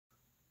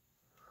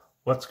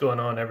What's going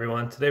on,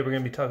 everyone? Today we're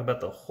going to be talking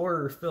about the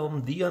horror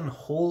film The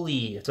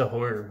Unholy. It's a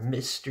horror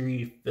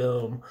mystery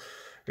film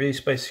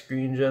released by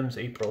Screen Gems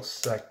April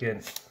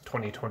 2nd,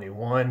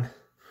 2021.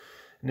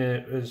 And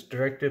it was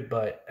directed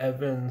by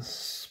Evan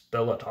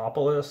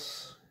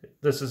Spelotopoulos.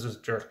 This is his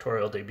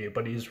directorial debut,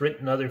 but he's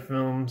written other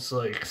films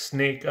like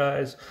Snake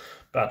Eyes,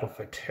 Battle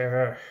for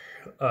Terra,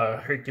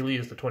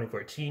 Hercules, the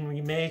 2014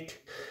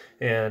 remake,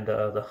 and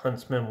The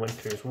Huntsman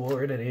Winter's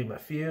War, to name a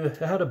few. It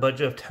had a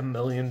budget of $10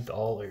 million.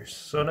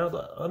 So now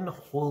The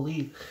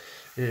Unholy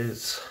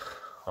is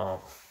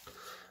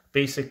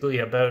basically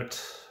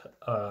about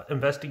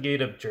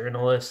investigative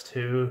journalist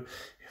who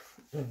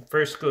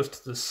first goes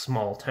to this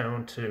small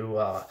town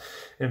to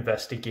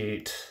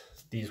investigate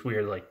these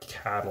weird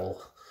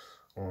cattle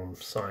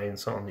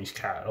signs on these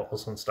cattle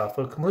and stuff.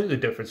 A completely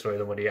different story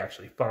than what he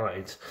actually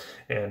finds,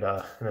 and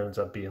it ends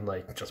up being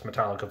just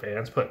Metallica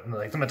fans putting the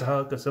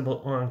Metallica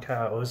symbol on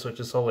cows, which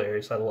is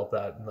hilarious. I love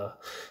that. And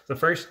the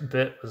first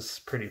bit was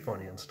pretty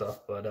funny and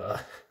stuff,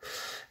 but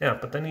yeah.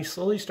 But then he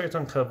slowly starts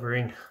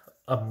uncovering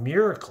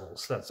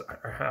miracles that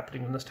are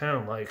happening in this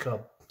town, like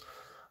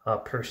a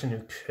person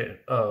who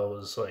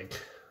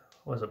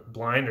was it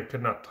blind or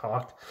could not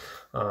talk,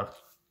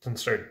 can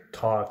start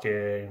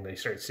talking. They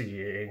start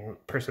seeing.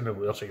 Person in a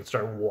wheelchair can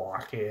start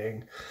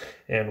walking,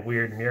 and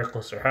weird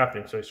miracles are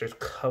happening. So he starts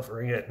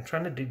covering it and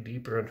trying to dig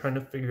deeper and trying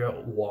to figure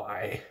out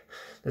why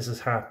this is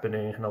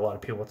happening. And a lot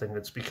of people think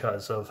it's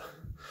because of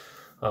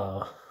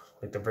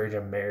the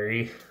Virgin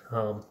Mary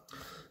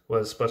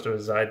was supposed to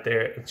reside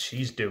there, and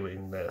she's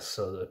doing this.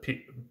 So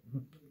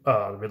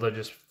the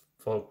religious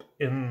folk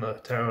in the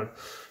town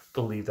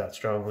believe that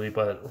strongly,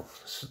 but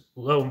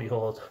lo and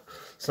behold,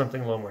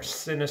 something a little more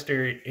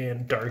sinister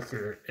and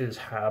darker is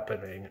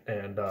happening,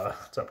 and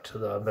it's up to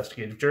the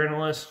investigative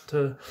journalist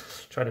to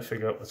try to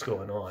figure out what's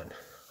going on.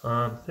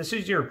 This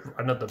is your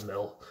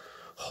run-of-the-mill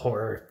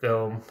horror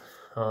film.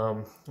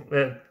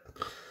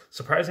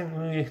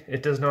 Surprisingly,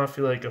 it does not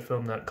feel like a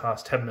film that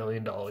cost $10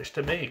 million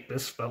to make.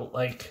 This felt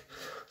like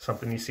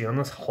something you see on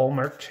this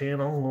Hallmark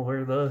Channel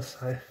or the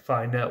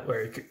Sci-Fi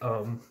Network.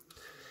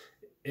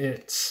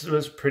 It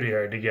was pretty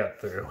hard to get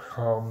through.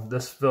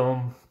 This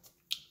film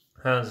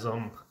has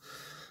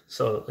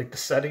so the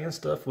setting and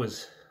stuff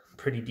was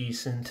pretty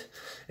decent.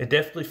 It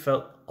definitely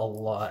felt a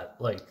lot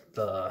like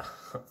the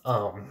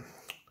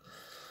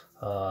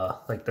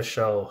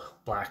show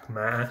Black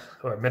Mass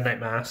or Midnight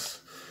Mass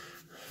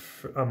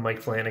from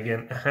Mike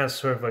Flanagan. It has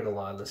sort of a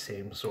lot of the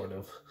same sort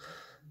of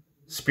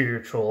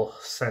spiritual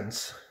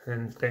sense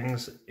and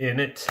things in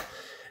it.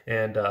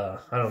 And I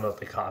don't know if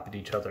they copied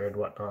each other and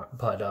whatnot,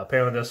 but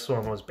apparently this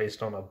one was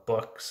based on a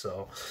book,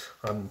 so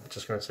I'm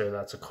just going to say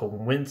that's a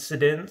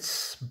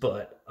coincidence.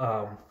 But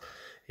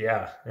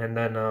yeah, and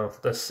then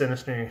the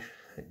sinister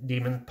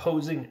demon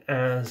posing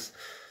as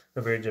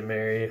the Virgin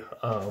Mary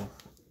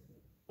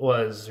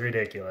was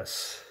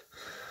ridiculous.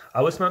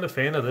 I was not a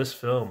fan of this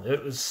film.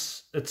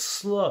 It's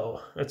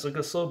slow. It's like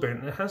a slow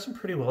burn. It has some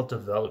pretty well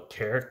developed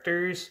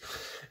characters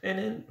in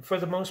it for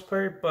the most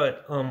part,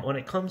 but when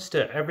it comes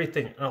to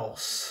everything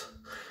else,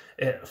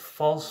 it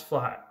falls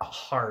flat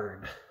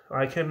hard.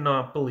 I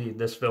cannot believe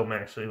this film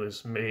actually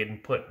was made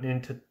and put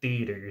into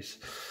theaters.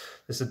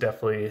 This is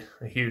definitely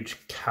a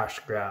huge cash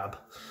grab.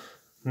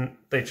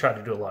 They tried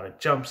to do a lot of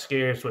jump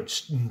scares,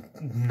 which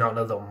none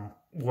of them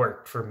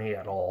worked for me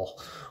at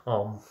all.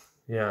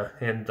 Yeah,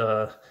 and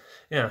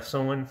yeah,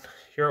 so when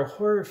you're a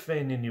horror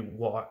fan and you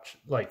watch,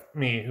 like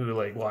me, who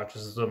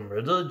watches them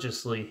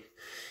religiously,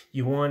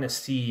 you want to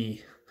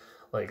see,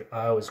 I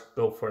always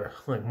go for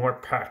more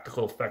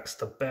practical effects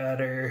the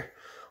better.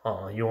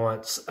 You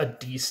want a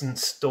decent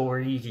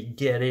story you can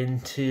get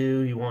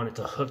into. You want it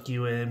to hook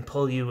you in,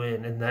 pull you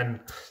in, and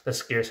then the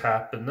scares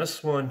happen.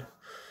 This one,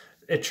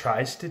 it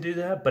tries to do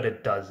that, but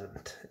it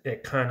doesn't.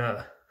 It kind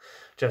of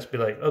just be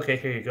like, okay,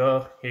 here you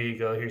go,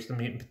 here's the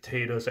meat and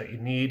potatoes that you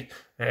need,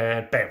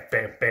 and bam,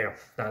 bam, bam.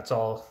 That's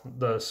all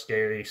the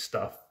scary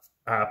stuff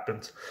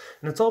happens.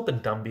 And it's all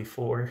been done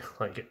before.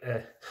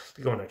 They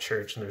go in a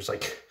church and there's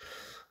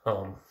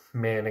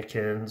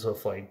mannequins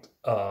with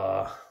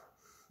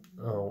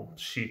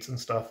sheets and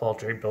stuff all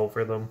draped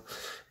over them,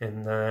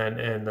 and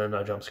then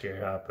a jump scare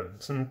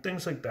happens and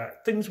things like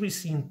that. Things we've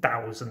seen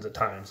thousands of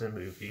times in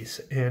movies,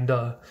 and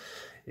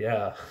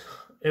yeah,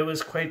 it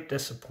was quite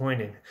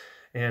disappointing.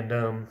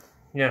 And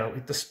yeah,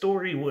 the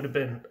story would have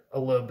been a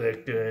little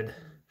bit good,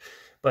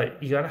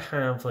 but you gotta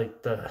have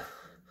the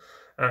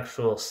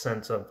actual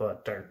sense of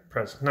dark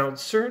presence. Now,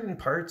 certain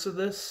parts of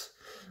this,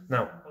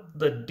 now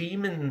the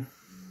demon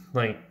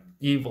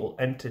evil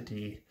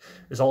entity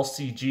is all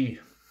CG,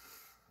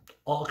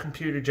 all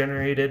computer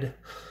generated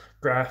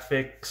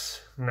graphics.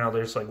 Now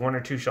there's one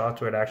or two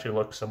shots where it actually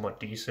looks somewhat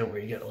decent, where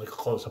you get a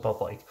close up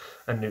of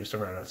a noose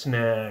around its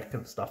neck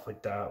and stuff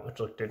like that, which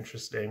looked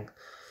interesting.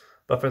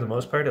 But for the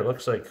most part, it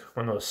looks like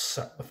one of those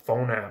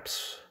phone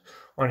apps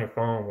on your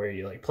phone where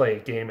you play a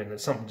game and then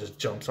something just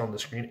jumps on the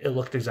screen. It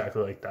looked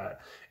exactly like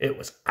that. It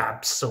was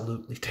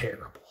absolutely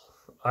terrible.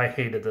 I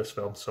hated this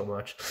film so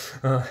much.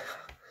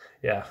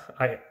 Yeah,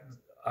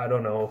 I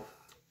don't know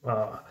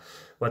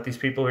what these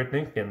people are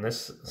thinking.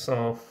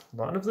 So a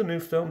lot of the new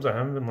films I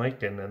haven't been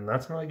liking, and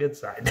that's not a good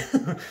side.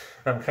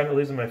 I'm kind of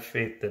losing my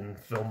faith in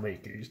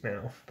filmmakers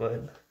now,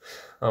 but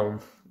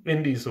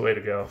indie's the way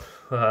to go.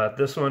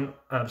 This one,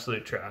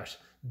 absolute trash.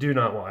 Do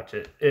not watch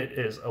it. It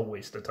is a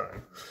waste of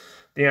time.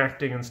 The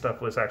acting and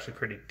stuff was actually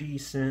pretty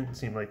decent. It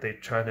seemed like they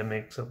tried to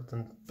make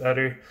something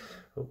better,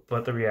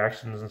 but the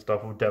reactions and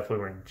stuff definitely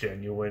weren't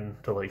genuine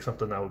to like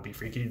something that would be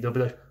freaky. They'll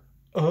be like,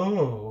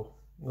 oh,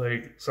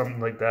 like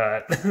something like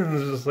that. It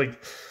was just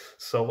like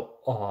so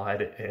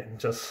odd and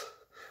just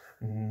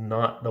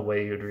not the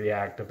way you'd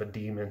react if a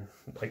demon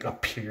like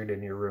appeared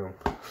in your room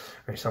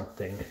or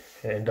something.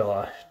 And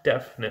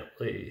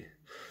definitely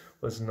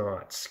was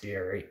not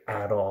scary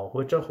at all,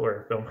 which a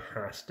horror film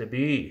has to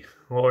be,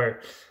 or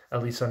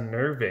at least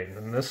unnerving.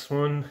 And this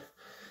one,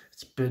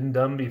 it's been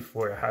done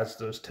before. It has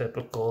those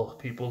typical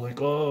people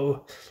like,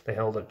 oh, they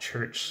held a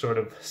church sort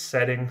of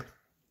setting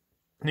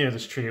near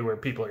this tree where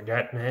people are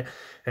getting it,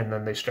 and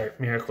then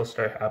miracles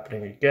start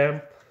happening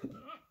again.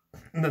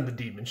 And then the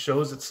demon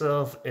shows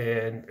itself,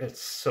 and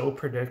it's so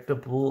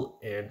predictable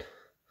and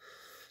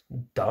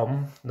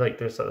dumb.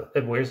 Like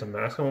it wears a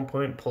mask at one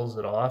point, pulls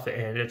it off,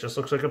 and it just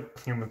looks like a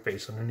human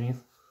face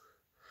underneath.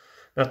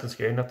 Nothing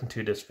scary, nothing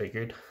too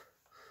disfigured.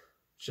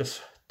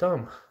 Just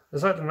dumb.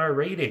 It's not an R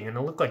rating, and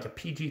it looked like a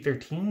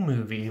PG-13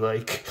 movie.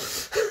 Like,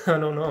 I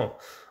don't know.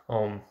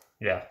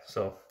 Yeah.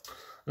 So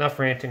enough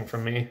ranting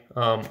from me.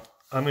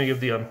 I'm gonna give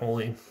the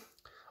Unholy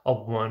a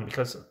 1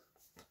 because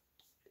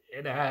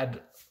it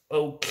had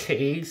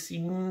okay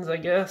scenes, I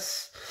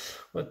guess,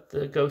 with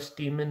the ghost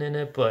demon in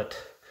it, but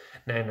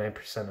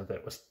 99% of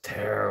it was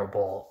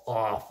terrible,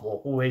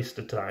 awful, waste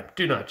of time.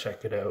 Do not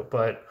check it out.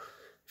 But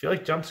if you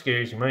like jump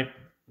scares, you might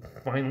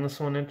find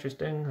this one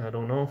interesting. I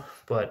don't know.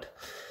 But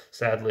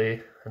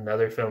sadly,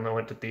 another film that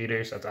went to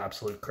theaters, that's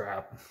absolute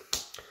crap.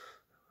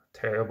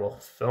 Terrible.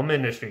 Film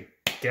industry,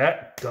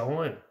 get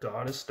going.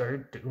 Gotta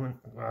start doing,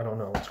 I don't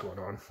know what's going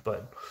on.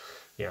 But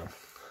yeah.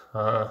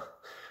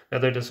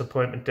 Another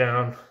disappointment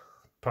down.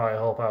 Probably a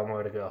whole lot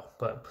more to go.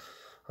 But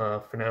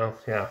for now,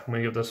 yeah, I'm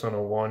going to give this one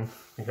a 1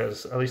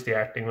 because at least the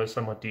acting was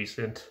somewhat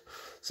decent.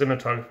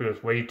 Cinematography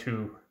was way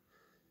too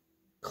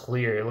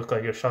clear. It looked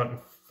like it was shot in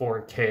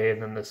 4K,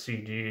 and then the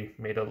CG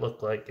made it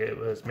look like it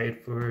was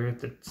made for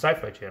the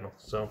Sci-Fi Channel.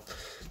 So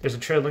there's a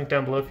trailer link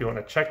down below if you want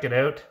to check it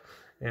out.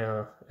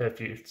 If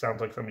you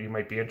sounds like something you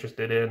might be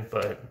interested in,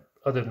 but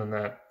other than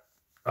that,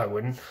 I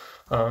wouldn't.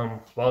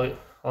 Well,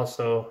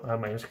 also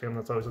my Instagram,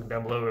 that's always linked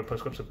down below, where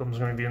post clips of films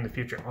are going to be in the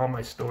future on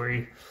my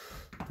story.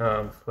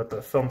 With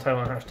the film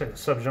title and hashtag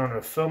subgenre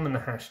of film in the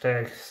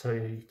hashtag, so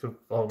you can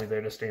follow me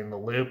there to stay in the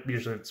loop.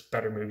 Usually it's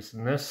better movies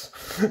than this.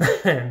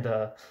 And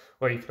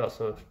or you could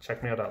also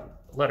check me out on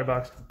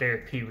Letterbox,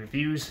 Derek P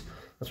Reviews.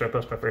 That's where I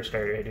post my first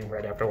star rating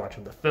right after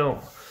watching the film.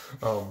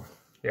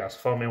 Yeah, so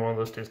follow me on one of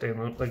those to stay in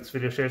the loop. Like this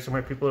video, share some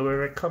more people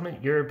over.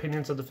 Comment your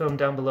opinions of the film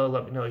down below.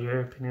 Let me know your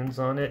opinions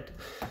on it.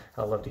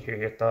 I'd love to hear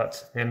your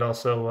thoughts. And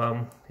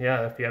also,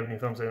 yeah, if you have any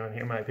films that I want to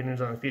hear my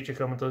opinions on in the future,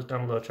 comment those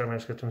down below. Try my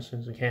best to get them as soon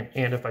as we can.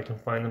 And if I can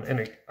find them,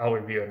 and I'll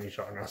review any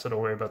genre, so don't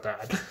worry about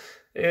that.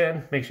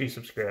 And make sure you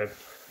subscribe,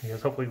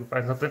 because hopefully we'll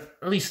find something,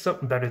 at least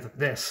something better than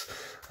this,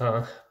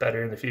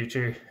 better in the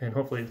future. And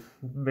hopefully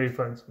maybe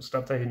find some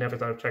stuff that you never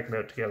thought of checking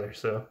out together.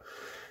 So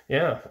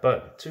yeah,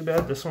 but too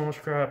bad this one was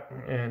crap,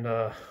 and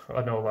I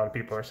know a lot of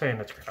people are saying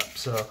it's crap.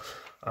 So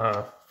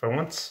for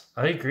once,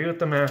 I agree with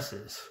the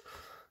masses,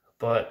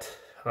 but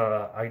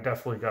I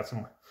definitely got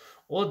some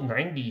old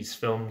 90s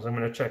films I'm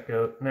going to check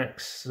out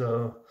next,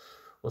 so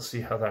we'll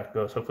see how that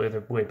goes. Hopefully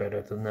they're way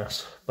better than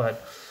this.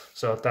 But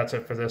so that's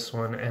it for this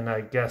one, and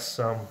I guess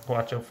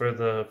watch out for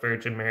the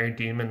Virgin Mary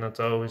demon that's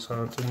always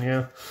haunting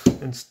you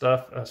and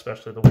stuff,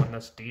 especially the one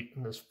that's deep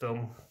in this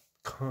film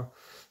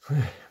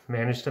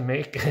managed to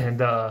make. And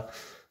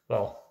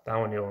well, that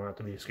one you don't have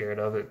to be scared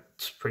of.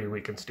 It's pretty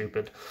weak and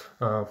stupid.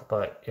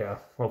 But yeah,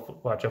 we'll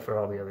watch out for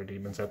all the other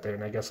demons out there,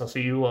 and I guess I'll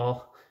see you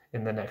all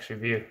in the next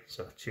review.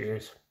 So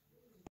cheers.